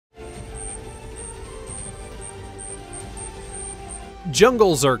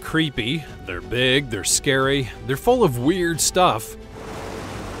Jungles are creepy, they're big, they're scary, they're full of weird stuff.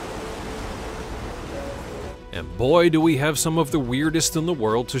 And boy, do we have some of the weirdest in the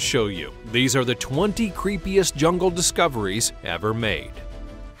world to show you. These are the 20 creepiest jungle discoveries ever made.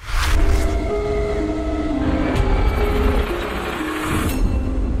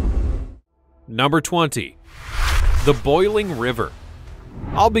 Number 20. The Boiling River.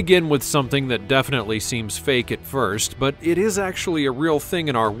 I'll begin with something that definitely seems fake at first, but it is actually a real thing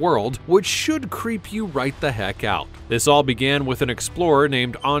in our world, which should creep you right the heck out. This all began with an explorer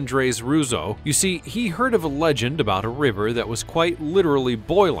named Andres Russo. You see, he heard of a legend about a river that was quite literally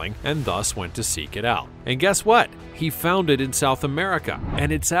boiling and thus went to seek it out. And guess what? He found it in South America,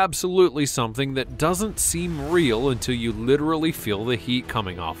 and it's absolutely something that doesn't seem real until you literally feel the heat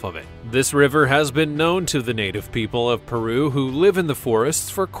coming off of it. This river has been known to the native people of Peru who live in the forests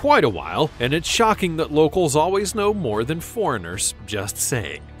for quite a while, and it's shocking that locals always know more than foreigners, just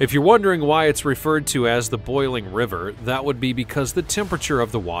saying. If you're wondering why it's referred to as the Boiling River, that would be because the temperature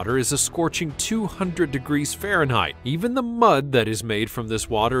of the water is a scorching 200 degrees Fahrenheit. Even the mud that is made from this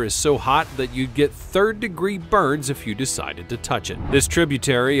water is so hot that you'd get third-degree burns if you decided to touch it. This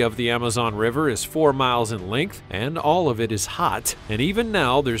tributary of the Amazon River is 4 miles in length, and all of it is hot, and even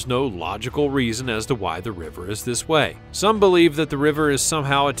now there's no logical reason as to why the river is this way. Some believe that the river is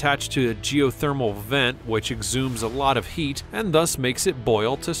somehow attached to a geothermal vent which exudes a lot of heat and thus makes it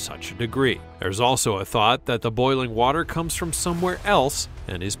boil to such a degree. There's also a thought that the boiling water comes from somewhere else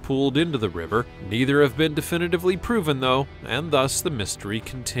and is pooled into the river. Neither have been definitively proven though, and thus the mystery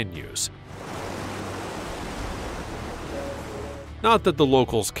continues. Not that the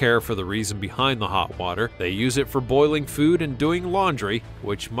locals care for the reason behind the hot water. They use it for boiling food and doing laundry,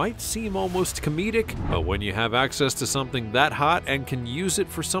 which might seem almost comedic, but when you have access to something that hot and can use it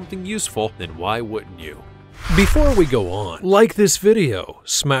for something useful, then why wouldn't you? Before we go on, like this video,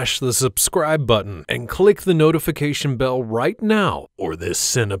 smash the subscribe button, and click the notification bell right now, or this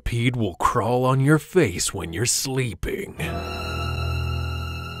centipede will crawl on your face when you're sleeping.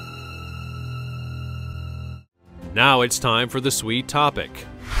 Now it's time for the sweet topic.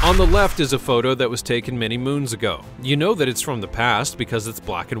 On the left is a photo that was taken many moons ago. You know that it's from the past because it's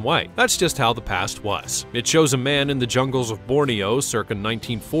black and white. That's just how the past was. It shows a man in the jungles of Borneo circa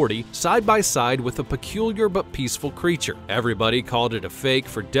 1940 side by side with a peculiar but peaceful creature. Everybody called it a fake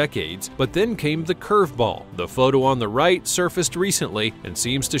for decades, but then came the curveball. The photo on the right surfaced recently and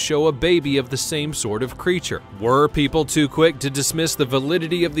seems to show a baby of the same sort of creature. Were people too quick to dismiss the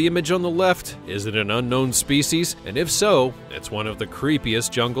validity of the image on the left? Is it an unknown species? And if so, it's one of the creepiest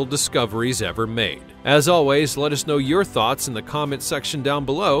jungle discoveries ever made. As always, let us know your thoughts in the comment section down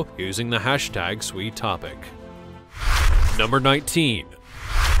below using the hashtag #SweetTopic. Number 19.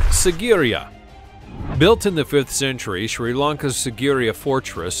 Sigiriya. Built in the 5th century, Sri Lanka's Sigiriya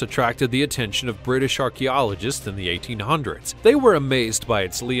fortress attracted the attention of British archaeologists in the 1800s. They were amazed by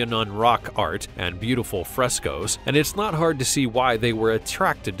its Leonin rock art and beautiful frescoes, and it's not hard to see why they were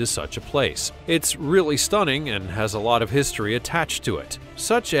attracted to such a place. It's really stunning and has a lot of history attached to it,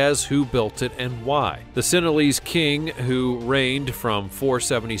 such as who built it and why. The Sinhalese king, who reigned from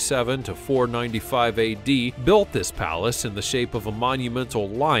 477 to 495 AD, built this palace in the shape of a monumental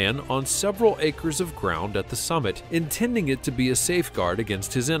lion on several acres of ground at the summit, intending it to be a safeguard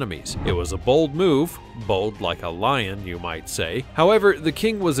against his enemies. It was a bold move, bold like a lion, you might say. However, the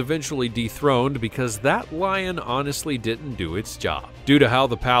king was eventually dethroned because that lion honestly didn't do its job. Due to how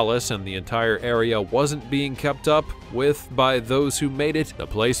the palace and the entire area wasn't being kept up with by those who made it, the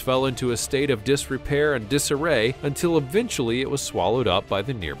place fell into a state of disrepair and disarray until eventually it was swallowed up by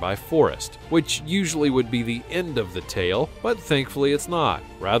the nearby forest, which usually would be the end of the tale, but thankfully it's not.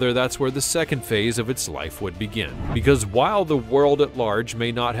 Rather, that's where the second phase of its life would begin. Because while the world at large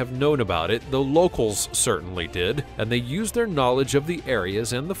may not have known about it, the locals certainly did, and they used their knowledge of the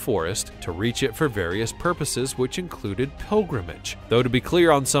areas and the forest to reach it for various purposes, which included pilgrimage. Though to be clear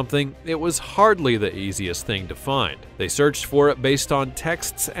on something, it was hardly the easiest thing to find. They searched for it based on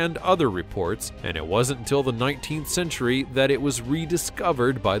texts and other reports, and it wasn't until the 19th century that it was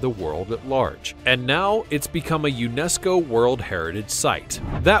rediscovered by the world at large. And now it's become a UNESCO World Heritage Site.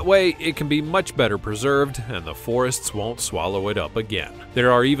 That way, it can be much better preserved, and the forests won't swallow it up again.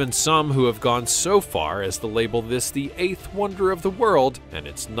 There are even some who have gone so far as to label this the 8th wonder of the world, and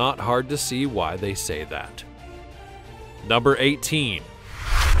it's not hard to see why they say that. Number 18.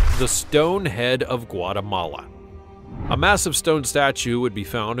 The Stone Head of Guatemala. A massive stone statue would be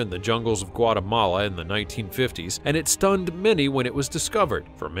found in the jungles of Guatemala in the 1950s, and it stunned many when it was discovered,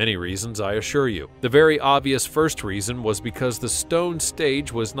 for many reasons, I assure you. The very obvious first reason was because the stone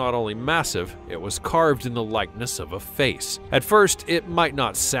stage was not only massive, it was carved in the likeness of a face. At first, it might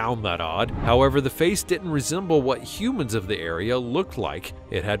not sound that odd. However, the face didn't resemble what humans of the area looked like.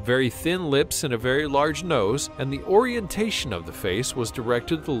 It had very thin lips and a very large nose, and the orientation of the face was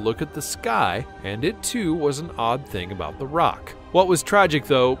directed to look at the sky, and it too was an odd thing about the rock. What was tragic,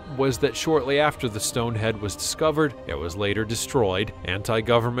 though, was that shortly after the stone head was discovered, it was later destroyed.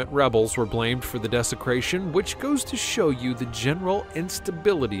 Anti-government rebels were blamed for the desecration, which goes to show you the general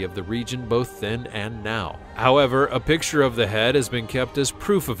instability of the region both then and now. However, a picture of the head has been kept as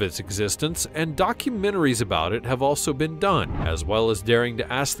proof of its existence, and documentaries about it have also been done, as well as daring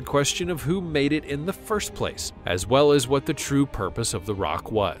to ask the question of who made it in the first place, as well as what the true purpose of the rock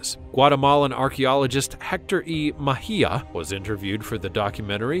was. Guatemalan archaeologist Hector E. Mejia was interviewed for the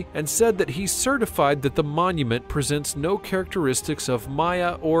documentary and said that he certified that the monument presents no characteristics of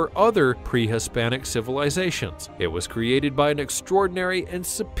Maya or other pre-Hispanic civilizations. It was created by an extraordinary and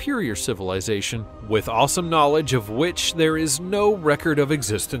superior civilization with awesome knowledge of which there is no record of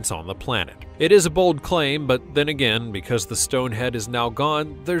existence on the planet. It is a bold claim, but then again, because the stone head is now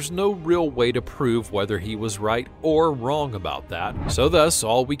gone, there's no real way to prove whether he was right or wrong about that. So thus,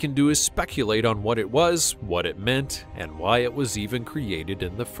 all we can do is speculate on what it was, what it meant, and why it was even created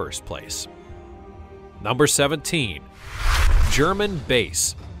in the first place. Number 17. German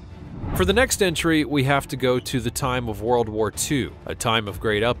base. For the next entry, we have to go to the time of World War II, a time of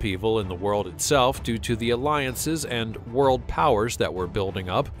great upheaval in the world itself due to the alliances and world powers that were building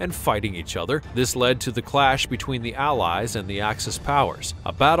up and fighting each other. This led to the clash between the Allies and the Axis powers,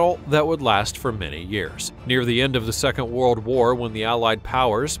 a battle that would last for many years. Near the end of the Second World War, when the Allied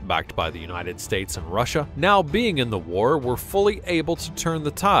powers, backed by the United States and Russia, now being in the war, were fully able to turn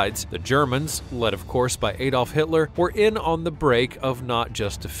the tides, the Germans, led of course by Adolf Hitler, were in on the brink of not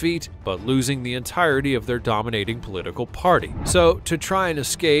just defeat, but losing the entirety of their dominating political party. So, to try and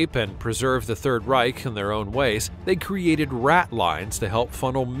escape and preserve the Third Reich in their own ways, they created rat lines to help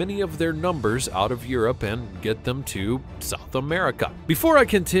funnel many of their numbers out of Europe and get them to South America. Before I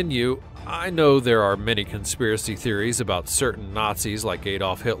continue, I know there are many conspiracy theories about certain Nazis like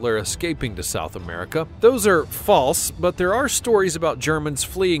Adolf Hitler escaping to South America. Those are false, but there are stories about Germans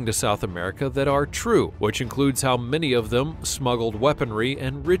fleeing to South America that are true, which includes how many of them smuggled weaponry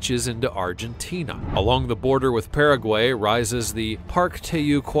and riches into Argentina. Along the border with Paraguay rises the Parque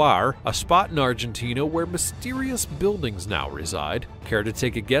Teucuar, a spot in Argentina where mysterious buildings now reside. Care to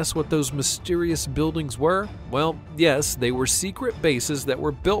take a guess what those mysterious buildings were? Well, yes, they were secret bases that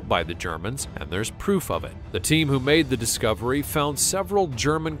were built by the Germans, and there's proof of it. The team who made the discovery found several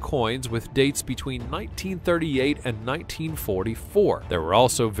German coins with dates between 1938 and 1944. There were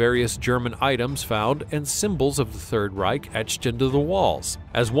also various German items found and symbols of the Third Reich etched into the walls.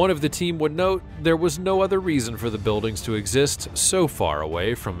 As one of the team would note, there was no other reason for the buildings to exist so far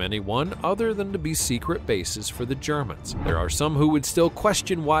away from anyone other than to be secret bases for the Germans. There are some who would still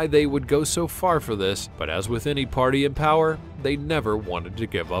question why they would go so far for this, but as with any party in power, they never wanted to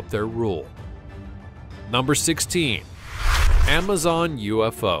give up their rule. Number 16. Amazon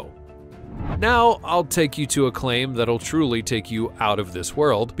UFO. Now, I'll take you to a claim that'll truly take you out of this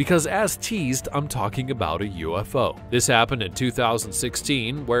world, because as teased, I'm talking about a UFO. This happened in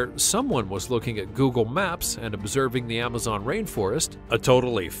 2016, where someone was looking at Google Maps and observing the Amazon rainforest, a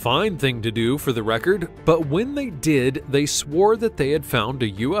totally fine thing to do for the record, but when they did, they swore that they had found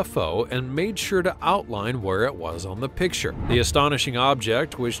a UFO and made sure to outline where it was on the picture. The astonishing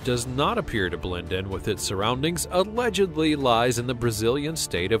object, which does not appear to blend in with its surroundings, allegedly lies in the Brazilian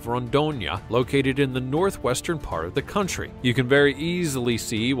state of Rondônia, located in the northwestern part of the country. You can very easily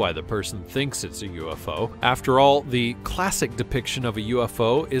see why the person thinks it's a UFO. After all, the classic depiction of a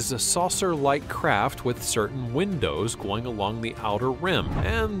UFO is a saucer-like craft with certain windows going along the outer rim,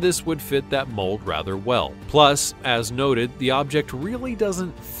 and this would fit that mold rather well. Plus, as noted, the object really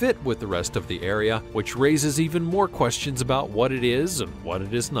doesn't fit with the rest of the area, which raises even more questions about what it is and what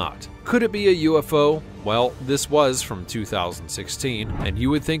it is not. Could it be a UFO? Well, this was from 2016, and you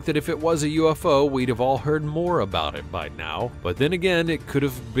would think that if it was a UFO, we'd have all heard more about it by now. But then again, it could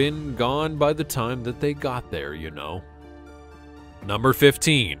have been gone by the time that they got there, you know. Number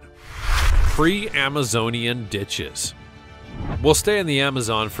 15. Pre-Amazonian ditches. We'll stay in the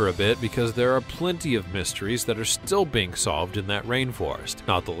Amazon for a bit because there are plenty of mysteries that are still being solved in that rainforest,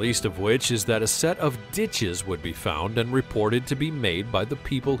 not the least of which is that a set of ditches would be found and reported to be made by the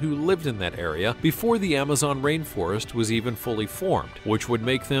people who lived in that area before the Amazon rainforest was even fully formed, which would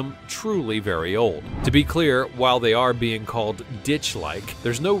make them truly very old. To be clear, while they are being called ditch-like,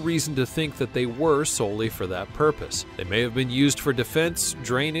 there's no reason to think that they were solely for that purpose. They may have been used for defense,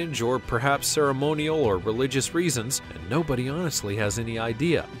 drainage, or perhaps ceremonial or religious reasons, and nobody honestly has any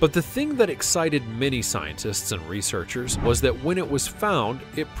idea. But the thing that excited many scientists and researchers was that when it was found,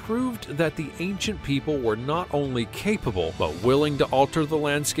 it proved that the ancient people were not only capable, but willing to alter the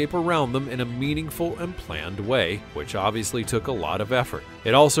landscape around them in a meaningful and planned way, which obviously took a lot of effort.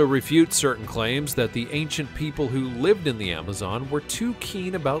 It also refutes certain claims that the ancient people who lived in the Amazon were too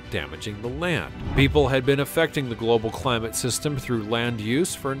keen about damaging the land. People had been affecting the global climate system through land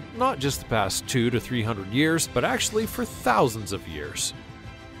use for not just the past 200 to 300 years, but actually for thousands of years.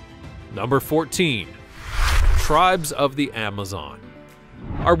 Number 14. Tribes of the Amazon.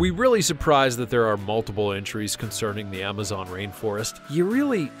 Are we really surprised that there are multiple entries concerning the Amazon rainforest? You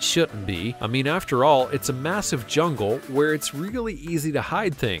really shouldn't be. I mean, after all, it's a massive jungle where it's really easy to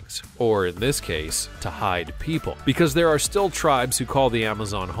hide things, or in this case, to hide people, because there are still tribes who call the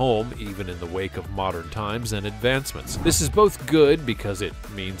Amazon home, even in the wake of modern times and advancements. This is both good because it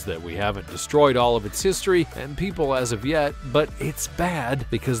means that we haven't destroyed all of its history and people as of yet, but it's bad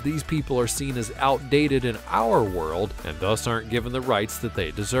because these people are seen as outdated in our world and thus aren't given the rights that they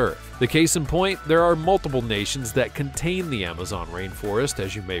deserve. The case in point, there are multiple nations that contain the Amazon rainforest,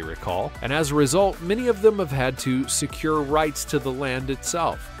 as you may recall, and as a result, many of them have had to secure rights to the land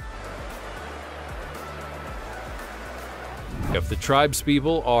itself. If the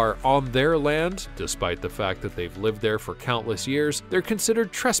tribespeople are on their land, despite the fact that they've lived there for countless years, they're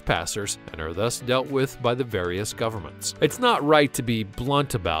considered trespassers and are thus dealt with by the various governments. It's not right to be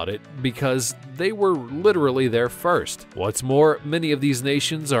blunt about it because they were literally there first. What's more, many of these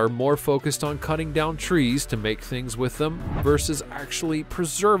nations are more focused on cutting down trees to make things with them versus actually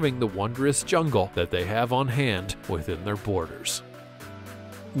preserving the wondrous jungle that they have on hand within their borders.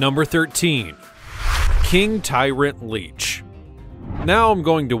 Number 13. King Tyrant Leech. Now I'm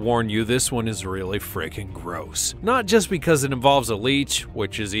going to warn you, this one is really freaking gross. Not just because it involves a leech,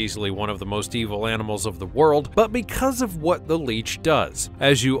 which is easily one of the most evil animals of the world, but because of what the leech does.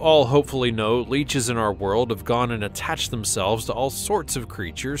 As you all hopefully know, leeches in our world have gone and attached themselves to all sorts of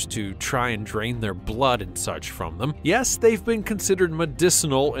creatures to try and drain their blood and such from them. Yes, they've been considered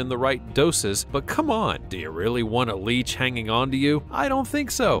medicinal in the right doses, but come on, do you really want a leech hanging on to you? I don't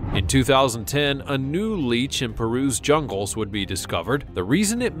think so. In 2010, a new leech in Peru's jungles would be discovered. The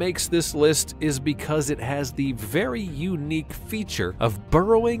reason it makes this list is because it has the very unique feature of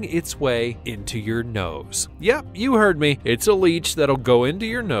burrowing its way into your nose. Yep, you heard me. It's a leech that'll go into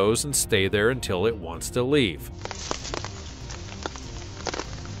your nose and stay there until it wants to leave.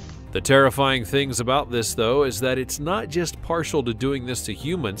 The terrifying things about this, though, is that it's not just partial to doing this to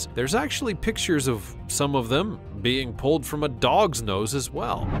humans. There's actually pictures of some of them being pulled from a dog's nose as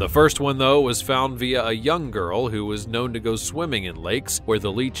well. The first one, though, was found via a young girl who was known to go swimming in lakes where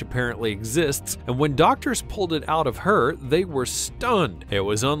the leech apparently exists, and when doctors pulled it out of her, they were stunned. It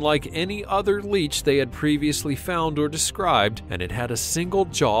was unlike any other leech they had previously found or described, and it had a single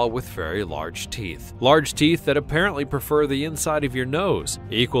jaw with very large teeth. Large teeth that apparently prefer the inside of your nose.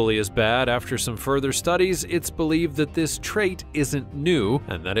 Equally as bad, after some further studies, it's believed that this trait isn't new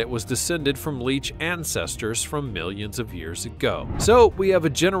and that it was descended from leech ancestors from millions of years ago. So we have a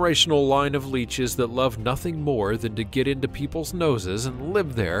generational line of leeches that love nothing more than to get into people's noses and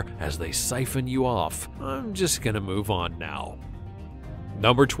live there as they siphon you off. I'm just gonna move on now.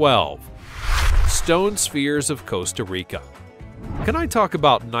 Number 12. Stone spheres of Costa Rica. Can I talk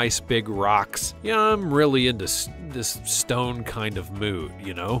about nice big rocks? Yeah, I'm really into this stone kind of mood,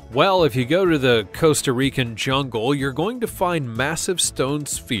 you know? Well, if you go to the Costa Rican jungle, you're going to find massive stone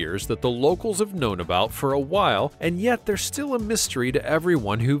spheres that the locals have known about for a while, and yet they're still a mystery to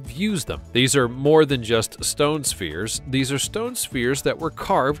everyone who views them. These are more than just stone spheres. These are stone spheres that were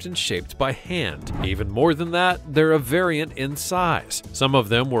carved and shaped by hand. Even more than that, they're a variant in size. Some of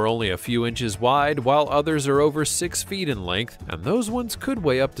them were only a few inches wide, while others are over 6 feet in length, and those ones could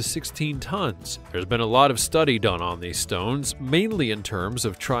weigh up to 16 tons. There's been a lot of study done on these stones, mainly in terms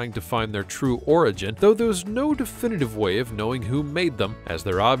of trying to find their true origin, though there's no definitive way of knowing who made them, as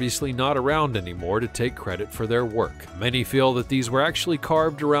they're obviously not around anymore to take credit for their work. Many feel that these were actually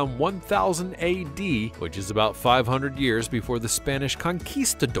carved around 1000 AD, which is about 500 years before the Spanish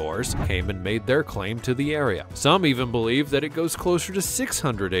conquistadors came and made their claim to the area. Some even believe that it goes closer to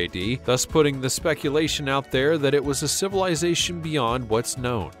 600 AD, thus putting the speculation out there that it was a civilization beyond what's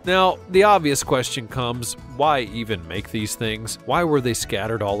known. Now, the obvious question comes, why even make these things? Why were they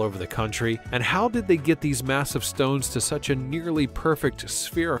scattered all over the country? And how did they get these massive stones to such a nearly perfect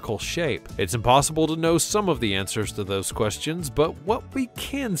spherical shape? It's impossible to know some of the answers to those questions, but what we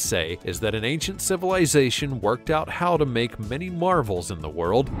can say is that an ancient civilization worked out how to make many marvels in the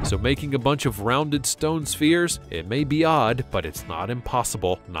world, so making a bunch of rounded stone spheres, it may be odd, but it's not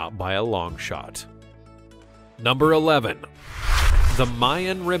impossible, not by a long shot. Number 11. The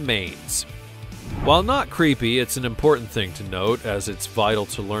Mayan Remains. While not creepy, it's an important thing to note as it's vital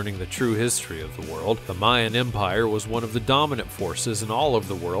to learning the true history of the world. The Mayan Empire was one of the dominant forces in all of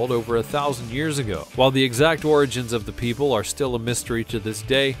the world over 1,000 years ago. While the exact origins of the people are still a mystery to this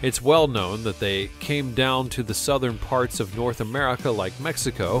day, it's well known that they came down to the southern parts of North America like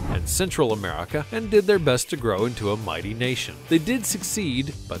Mexico and Central America and did their best to grow into a mighty nation. They did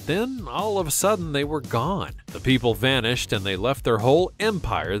succeed, but then all of a sudden they were gone. The people vanished and they left their whole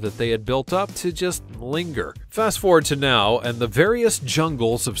empire that they had built up to just linger. Fast forward to now, and the various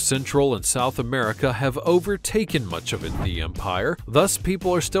jungles of Central and South America have overtaken much of the empire. Thus,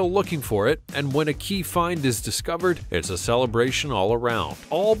 people are still looking for it, and when a key find is discovered, it's a celebration all around.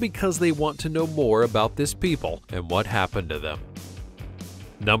 All because they want to know more about this people and what happened to them.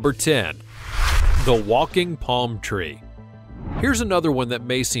 Number 10. The Walking Palm Tree. Here's another one that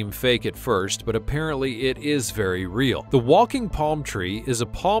may seem fake at first, but apparently it is very real. The walking palm tree is a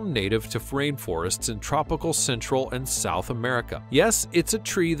palm native to rainforests in tropical Central and South America. Yes, it's a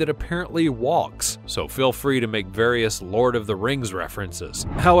tree that apparently walks, so feel free to make various Lord of the Rings references.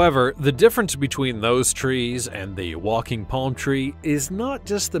 However, the difference between those trees and the walking palm tree is not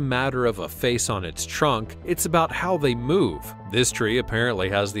just the matter of a face on its trunk, it's about how they move. This tree apparently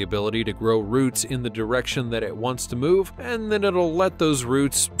has the ability to grow roots in the direction that it wants to move, and then it'll let those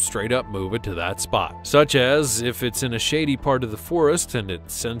roots straight up move it to that spot. Such as, if it's in a shady part of the forest and it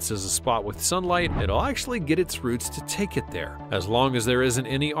senses a spot with sunlight, it'll actually get its roots to take it there. As long as there isn't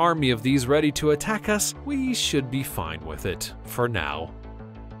any army of these ready to attack us, we should be fine with it, for now.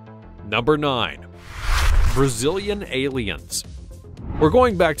 Number 9. Brazilian Aliens. We're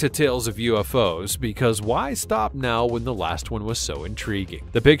going back to tales of UFOs because why stop now when the last one was so intriguing?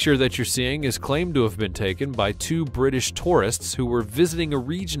 The picture that you're seeing is claimed to have been taken by 2 British tourists who were visiting a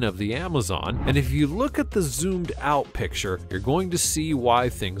region of the Amazon, and if you look at the zoomed out picture, you're going to see why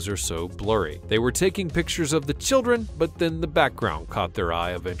things are so blurry. They were taking pictures of the children, but then the background caught their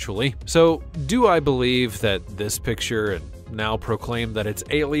eye eventually. So, do I believe that this picture and now proclaim that it's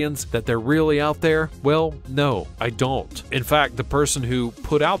aliens, that they're really out there? Well, no, I don't. In fact, the person who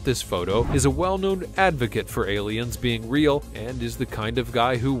put out this photo is a well-known advocate for aliens being real and is the kind of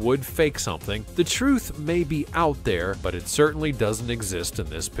guy who would fake something. The truth may be out there, but it certainly doesn't exist in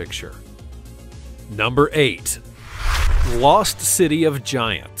this picture. Number 8. Lost City of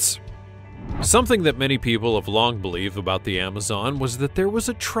Giants. Something that many people have long believed about the Amazon was that there was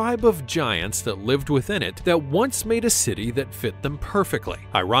a tribe of giants that lived within it that once made a city that fit them perfectly.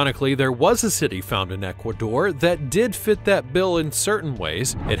 Ironically, there was a city found in Ecuador that did fit that bill in certain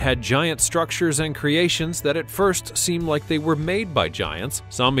ways. It had giant structures and creations that at first seemed like they were made by giants.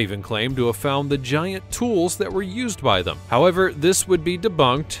 Some even claim to have found the giant tools that were used by them. However, this would be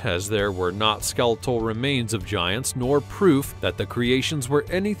debunked as there were not skeletal remains of giants nor proof that the creations were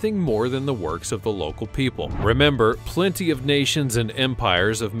anything more than the works of the local people. Remember, plenty of nations and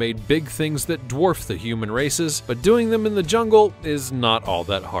empires have made big things that dwarf the human races, but doing them in the jungle is not all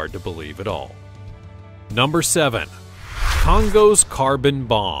that hard to believe at all. Number 7. Congo's carbon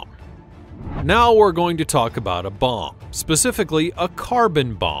bomb. Now we're going to talk about a bomb, specifically a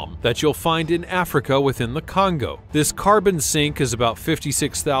carbon bomb that you'll find in Africa within the Congo. This carbon sink is about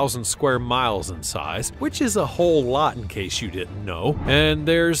 56,000 square miles in size, which is a whole lot in case you didn't know. And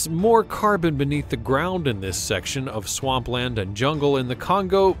there's more carbon beneath the ground in this section of swampland and jungle in the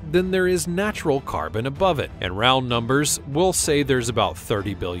Congo than there is natural carbon above it. In round numbers, we'll say there's about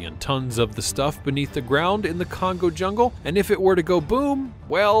 30 billion tons of the stuff beneath the ground in the Congo jungle, and if it were to go boom,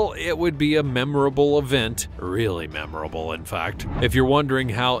 well, it would be a memorable event, really memorable in fact. If you're wondering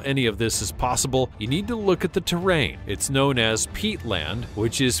how any of this is possible, you need to look at the terrain. It's known as peatland,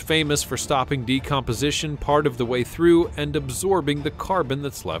 which is famous for stopping decomposition part of the way through and absorbing the carbon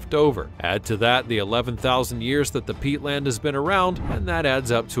that's left over. Add to that the 11,000 years that the peatland has been around, and that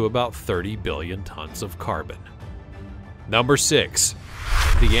adds up to about 30 billion tons of carbon. Number 6.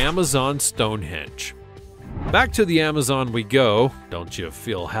 The Amazon Stonehenge. Back to the Amazon we go. Don't you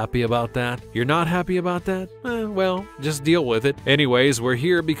feel happy about that? You're not happy about that? Well, just deal with it. Anyways, we're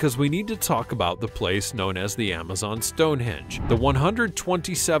here because we need to talk about the place known as the Amazon Stonehenge. The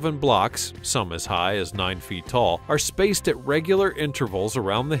 127 blocks, some as high as 9 feet tall, are spaced at regular intervals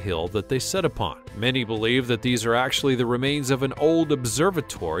around the hill that they sit upon. Many believe that these are actually the remains of an old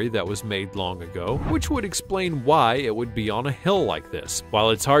observatory that was made long ago, which would explain why it would be on a hill like this. While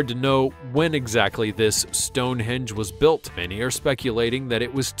it's hard to know when exactly this Stonehenge was built, many are speculating that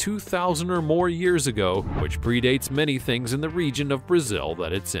it was 2,000 or more years ago, which predates many things in the region of Brazil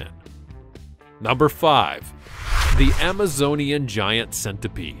that it's in. Number 5. The Amazonian Giant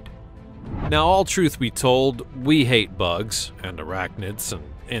Centipede. Now, all truth be told, we hate bugs and arachnids and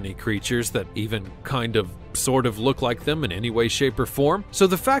any creatures that even kind of sort of look like them in any way, shape, or form. So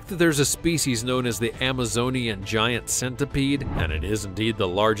the fact that there's a species known as the Amazonian Giant Centipede, and it is indeed the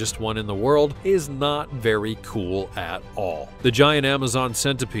largest one in the world, is not very cool at all. The giant Amazon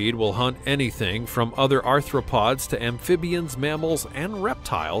centipede will hunt anything from other arthropods to amphibians, mammals, and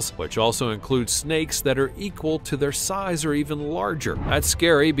reptiles, which also includes snakes that are equal to their size or even larger. That's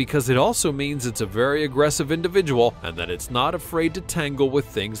scary because it also means it's a very aggressive individual and that it's not afraid to tangle with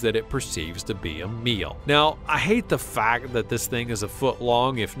things that it perceives to be a meal. Now, I hate the fact that this thing is a foot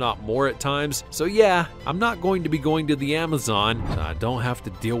long, if not more at times, so yeah, I'm not going to be going to the Amazon, so I don't have to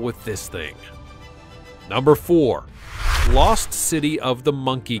deal with this thing. Number 4. Lost City of the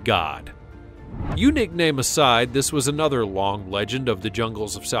Monkey God. Unique name aside, this was another long legend of the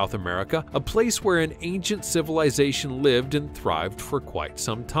jungles of South America, a place where an ancient civilization lived and thrived for quite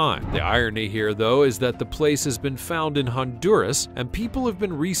some time. The irony here, though, is that the place has been found in Honduras, and people have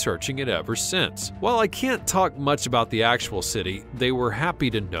been researching it ever since. While I can't talk much about the actual city, they were happy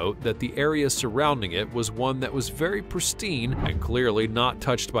to note that the area surrounding it was one that was very pristine and clearly not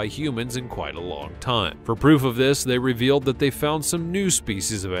touched by humans in quite a long time. For proof of this, they revealed that they found some new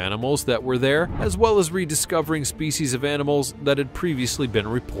species of animals that were there, as well as rediscovering species of animals that had previously been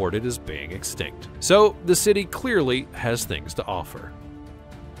reported as being extinct. So the city clearly has things to offer.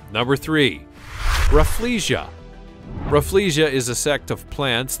 Number 3. Rafflesia. Rafflesia is a sect of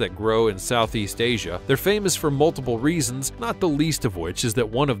plants that grow in Southeast Asia. They're famous for multiple reasons, not the least of which is that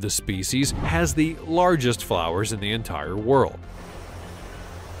one of the species has the largest flowers in the entire world.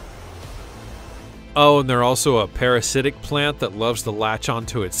 Oh, and they're also a parasitic plant that loves to latch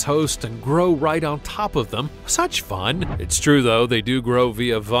onto its host and grow right on top of them. Such fun! It's true though, they do grow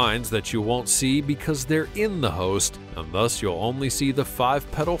via vines that you won't see because they're in the host, and thus you'll only see the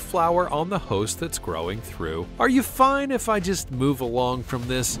 5-petal flower on the host that's growing through. Are you fine if I just move along from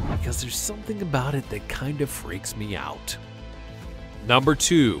this? Because there's something about it that kind of freaks me out. Number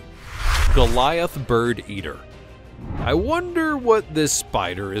 2. Goliath Bird Eater. I wonder what this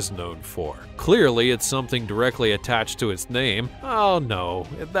spider is known for. Clearly, it's something directly attached to its name. Oh no,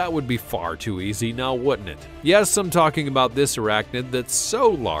 that would be far too easy now, wouldn't it? Yes, I'm talking about this arachnid that's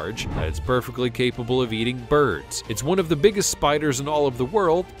so large that it's perfectly capable of eating birds. It's one of the biggest spiders in all of the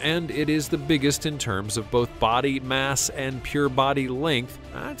world, and it is the biggest in terms of both body mass and pure body length.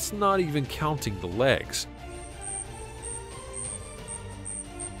 That's not even counting the legs.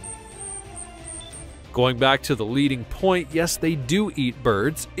 Going back to the leading point, yes, they do eat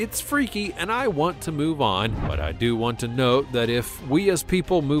birds. It's freaky, and I want to move on, but I do want to note that if we as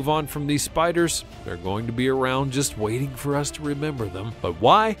people move on from these spiders, they're going to be around just waiting for us to remember them. But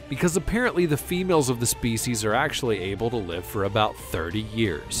why? Because apparently the females of the species are actually able to live for about 30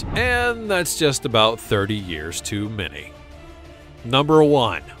 years. And that's just about 30 years too many. Number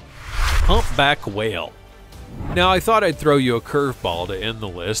 1. Humpback whale. Now, I thought I'd throw you a curveball to end the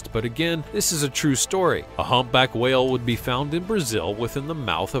list, but again, this is a true story. A humpback whale would be found in Brazil within the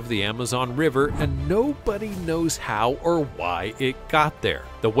mouth of the Amazon River, and nobody knows how or why it got there.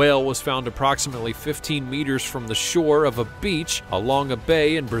 The whale was found approximately 15 meters from the shore of a beach along a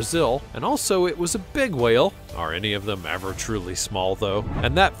bay in Brazil, and also it was a big whale. Are any of them ever truly small though?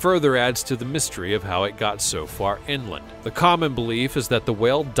 And that further adds to the mystery of how it got so far inland. The common belief is that the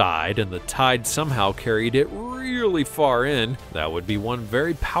whale died and the tide somehow carried it really far in. That would be one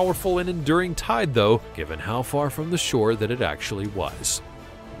very powerful and enduring tide though, given how far from the shore that it actually was.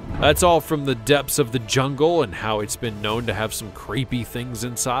 That's all from the depths of the jungle and how it's been known to have some creepy things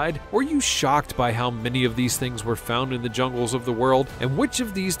inside. Were you shocked by how many of these things were found in the jungles of the world? And which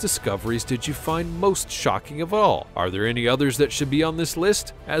of these discoveries did you find most shocking of all? Are there any others that should be on this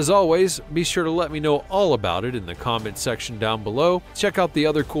list? As always, be sure to let me know all about it in the comment section down below. Check out the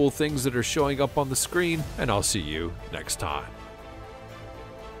other cool things that are showing up on the screen, and I'll see you next time.